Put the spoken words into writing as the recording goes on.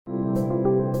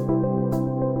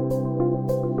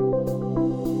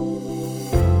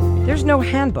There's no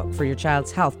handbook for your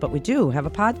child's health, but we do have a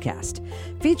podcast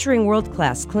featuring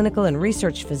world-class clinical and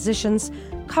research physicians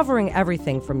covering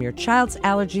everything from your child's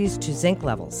allergies to zinc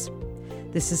levels.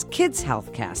 This is Kids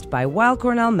Healthcast by Weill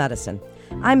Cornell Medicine.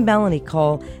 I'm Melanie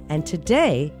Cole, and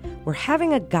today we're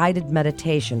having a guided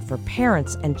meditation for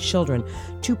parents and children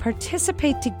to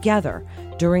participate together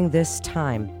during this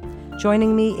time.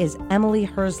 Joining me is Emily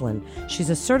Hersland.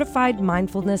 She's a certified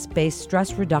mindfulness-based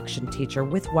stress reduction teacher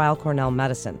with Weill Cornell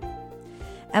Medicine.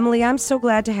 Emily, I'm so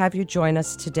glad to have you join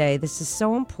us today. This is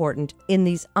so important in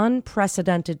these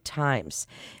unprecedented times.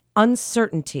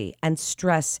 Uncertainty and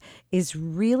stress is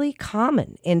really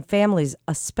common in families,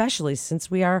 especially since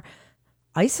we are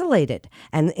isolated.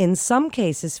 And in some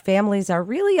cases, families are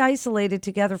really isolated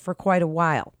together for quite a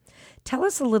while. Tell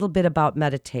us a little bit about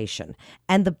meditation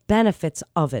and the benefits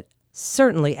of it,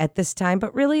 certainly at this time,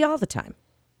 but really all the time.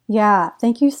 Yeah,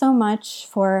 thank you so much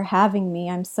for having me.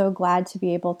 I'm so glad to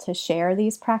be able to share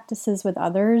these practices with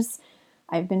others.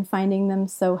 I've been finding them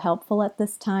so helpful at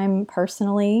this time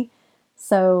personally.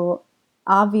 So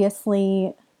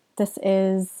obviously, this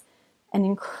is an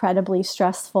incredibly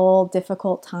stressful,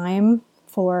 difficult time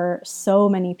for so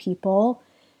many people.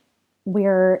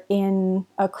 We're in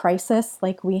a crisis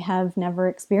like we have never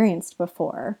experienced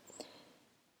before.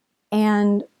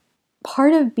 And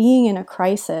part of being in a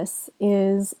crisis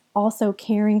is also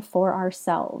caring for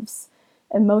ourselves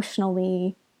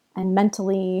emotionally and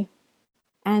mentally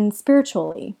and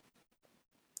spiritually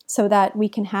so that we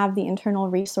can have the internal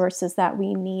resources that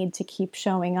we need to keep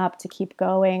showing up, to keep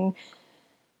going.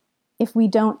 If we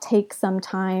don't take some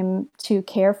time to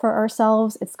care for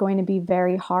ourselves, it's going to be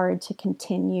very hard to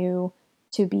continue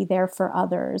to be there for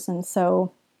others. And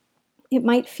so it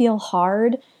might feel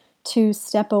hard to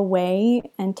step away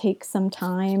and take some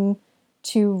time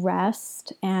to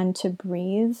rest and to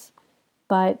breathe,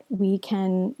 but we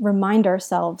can remind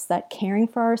ourselves that caring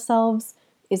for ourselves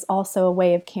is also a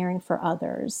way of caring for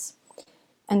others.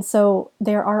 And so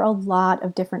there are a lot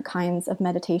of different kinds of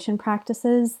meditation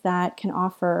practices that can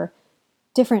offer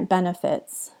different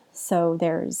benefits. So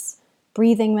there's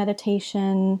breathing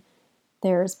meditation,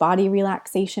 there's body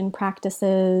relaxation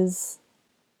practices,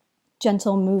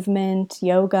 gentle movement,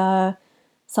 yoga,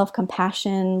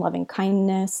 self-compassion, loving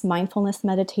kindness, mindfulness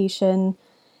meditation.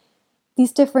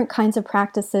 These different kinds of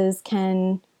practices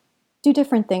can do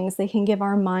different things. They can give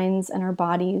our minds and our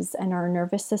bodies and our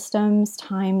nervous systems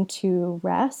time to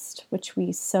rest, which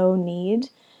we so need.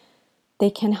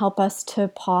 They can help us to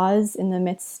pause in the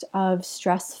midst of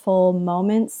stressful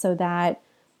moments so that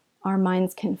our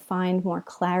minds can find more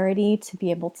clarity to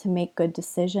be able to make good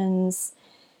decisions.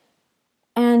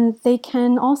 And they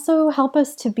can also help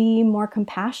us to be more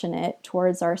compassionate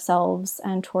towards ourselves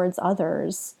and towards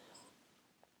others.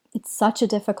 It's such a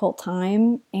difficult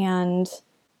time, and,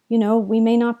 we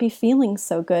may not be feeling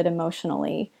so good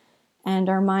emotionally, and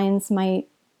our minds might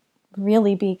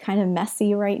really be kind of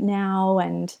messy right now,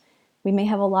 and we may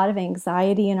have a lot of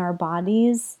anxiety in our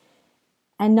bodies,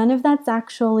 and none of that's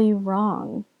actually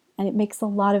wrong, and it makes a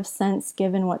lot of sense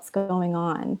given what's going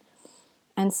on.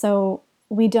 And so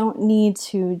we don't need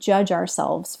to judge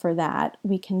ourselves for that.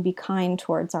 We can be kind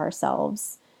towards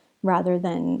ourselves rather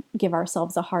than give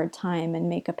ourselves a hard time and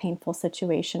make a painful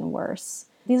situation worse.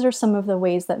 These are some of the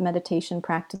ways that meditation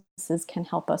practices can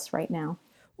help us right now.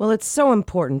 Well, it's so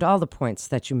important, all the points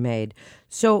that you made.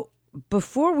 So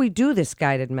before we do this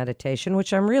guided meditation,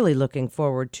 which I'm really looking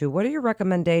forward to, what are your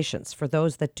recommendations for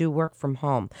those that do work from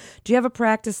home? Do you have a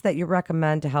practice that you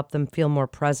recommend to help them feel more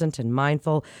present and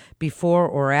mindful before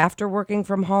or after working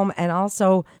from home? And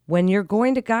also, when you're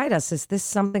going to guide us, is this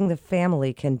something the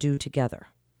family can do together?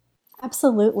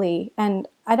 Absolutely. And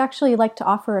I'd actually like to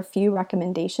offer a few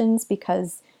recommendations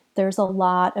because there's a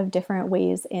lot of different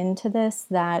ways into this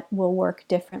that will work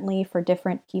differently for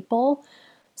different people.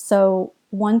 So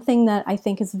one thing that I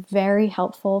think is very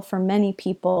helpful for many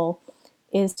people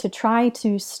is to try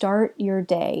to start your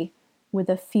day with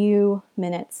a few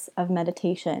minutes of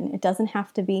meditation. It doesn't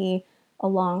have to be a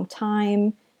long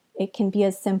time. It can be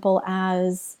as simple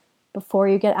as before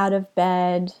you get out of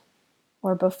bed,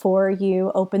 or before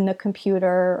you open the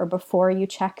computer, or before you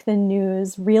check the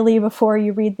news, really before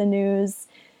you read the news,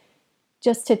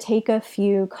 just to take a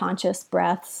few conscious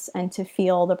breaths and to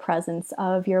feel the presence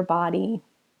of your body,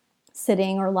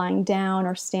 sitting or lying down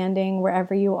or standing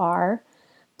wherever you are.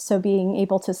 So being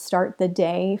able to start the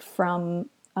day from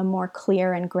a more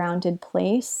clear and grounded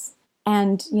place.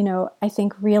 And, I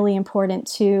think really important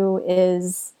too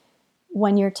is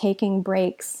when you're taking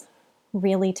breaks,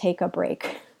 really take a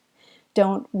break.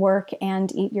 Don't work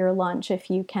and eat your lunch if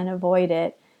you can avoid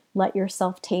it. Let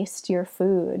yourself taste your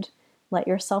food. Let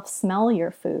yourself smell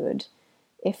your food.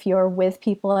 If you're with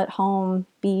people at home,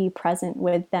 be present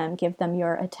with them, give them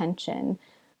your attention.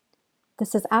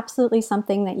 This is absolutely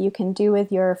something that you can do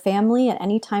with your family at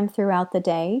any time throughout the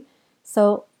day.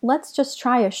 So let's just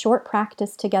try a short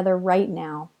practice together right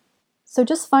now. So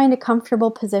just find a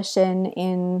comfortable position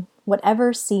in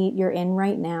whatever seat you're in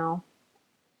right now.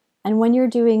 And when you're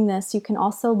doing this, you can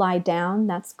also lie down.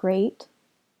 That's great.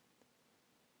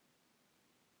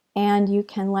 And you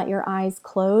can let your eyes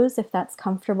close if that's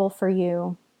comfortable for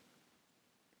you.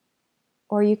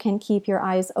 Or you can keep your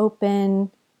eyes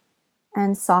open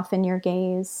and soften your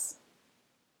gaze.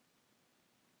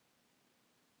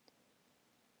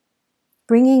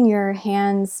 Bringing your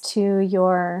hands to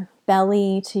your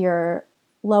belly, to your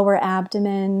lower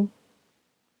abdomen,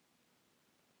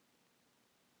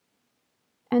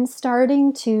 and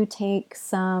starting to take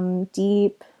some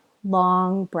deep,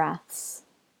 long breaths.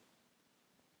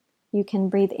 You can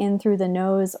breathe in through the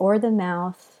nose or the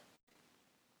mouth.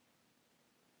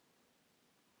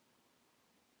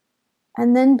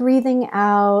 And then breathing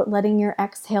out, letting your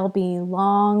exhale be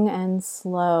long and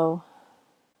slow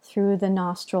through the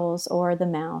nostrils or the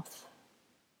mouth.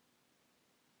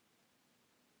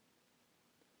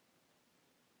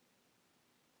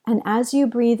 And as you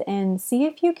breathe in, see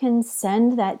if you can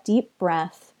send that deep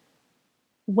breath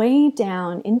way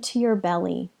down into your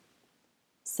belly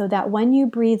so that when you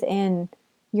breathe in,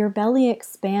 your belly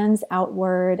expands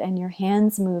outward and your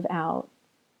hands move out.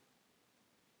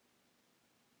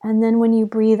 And then when you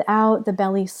breathe out, the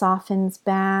belly softens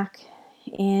back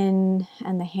in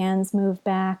and the hands move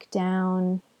back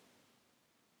down.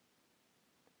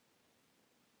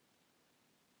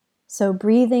 So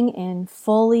breathing in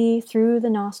fully through the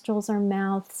nostrils or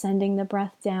mouth, sending the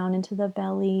breath down into the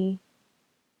belly.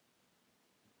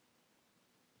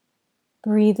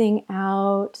 Breathing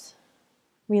out,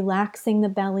 relaxing the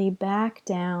belly back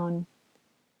down.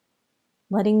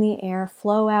 Letting the air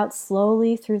flow out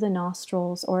slowly through the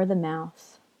nostrils or the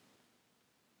mouth.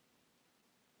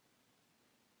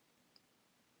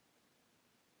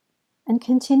 And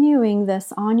continuing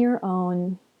this on your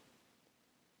own,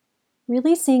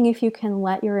 really seeing if you can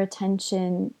let your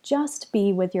attention just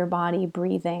be with your body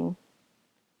breathing.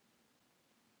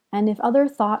 And if other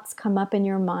thoughts come up in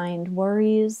your mind,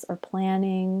 worries or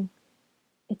planning,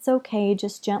 it's okay,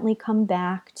 just gently come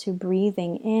back to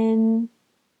breathing in,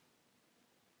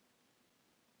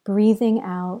 breathing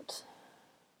out.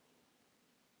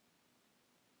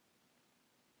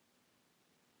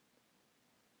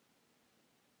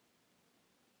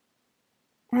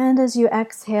 And as you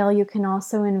exhale, you can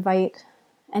also invite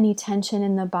any tension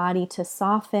in the body to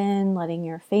soften, letting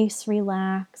your face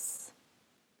relax,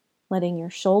 letting your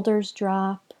shoulders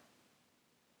drop,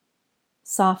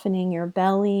 softening your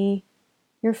belly,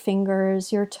 your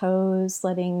fingers, your toes,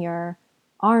 letting your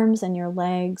arms and your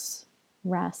legs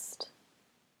rest.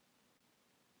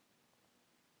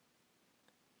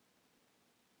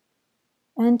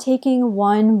 And taking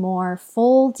one more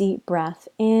full deep breath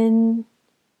in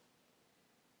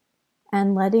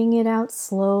and letting it out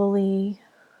slowly.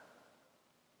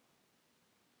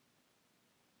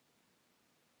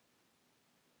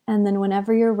 And then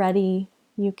whenever you're ready,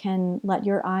 you can let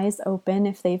your eyes open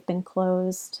if they've been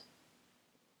closed.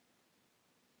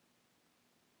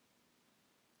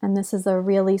 And this is a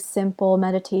really simple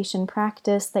meditation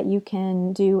practice that you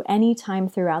can do anytime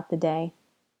throughout the day.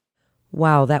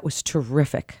 Wow, that was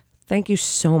terrific. Thank you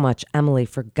so much, Emily,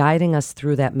 for guiding us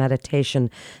through that meditation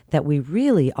that we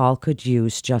really all could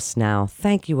use just now.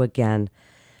 Thank you again.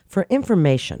 For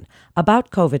information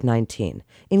about COVID-19,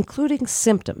 including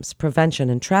symptoms, prevention,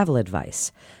 and travel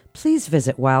advice, please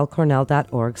visit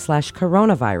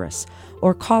weillcornell.org/coronavirus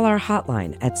or call our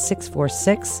hotline at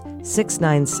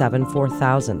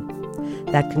 646-697-4000.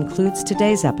 That concludes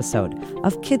today's episode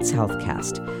of Kids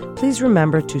Healthcast. Please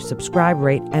remember to subscribe,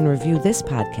 rate, and review this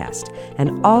podcast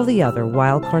and all the other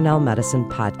Weill Cornell Medicine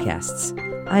podcasts.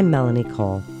 I'm Melanie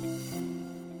Cole.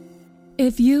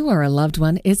 If you or a loved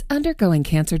one is undergoing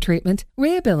cancer treatment,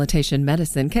 rehabilitation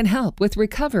medicine can help with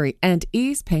recovery and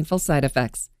ease painful side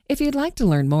effects. If you'd like to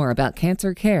learn more about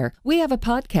cancer care, we have a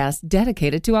podcast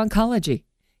dedicated to oncology,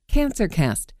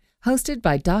 CancerCast, hosted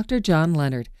by Dr. John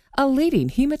Leonard, a leading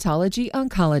hematology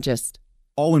oncologist.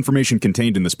 All information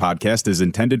contained in this podcast is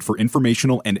intended for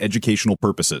informational and educational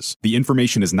purposes. The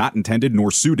information is not intended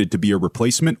nor suited to be a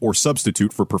replacement or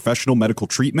substitute for professional medical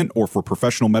treatment or for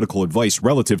professional medical advice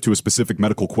relative to a specific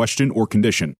medical question or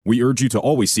condition. We urge you to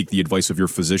always seek the advice of your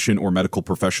physician or medical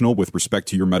professional with respect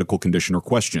to your medical condition or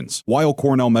questions. Weill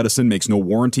Cornell Medicine makes no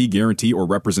warranty, guarantee, or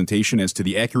representation as to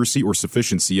the accuracy or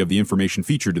sufficiency of the information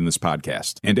featured in this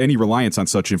podcast, and any reliance on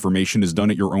such information is done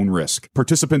at your own risk.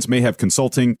 Participants may have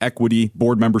consulting, equity, board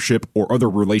board membership, or other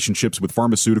relationships with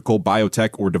pharmaceutical,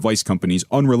 biotech, or device companies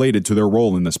unrelated to their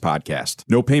role in this podcast.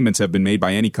 No payments have been made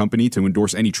by any company to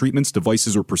endorse any treatments,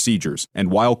 devices, or procedures,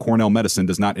 and Weill Cornell Medicine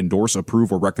does not endorse,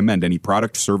 approve, or recommend any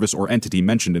product, service, or entity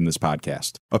mentioned in this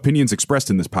podcast. Opinions expressed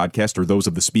in this podcast are those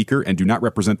of the speaker and do not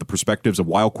represent the perspectives of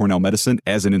Weill Cornell Medicine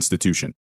as an institution.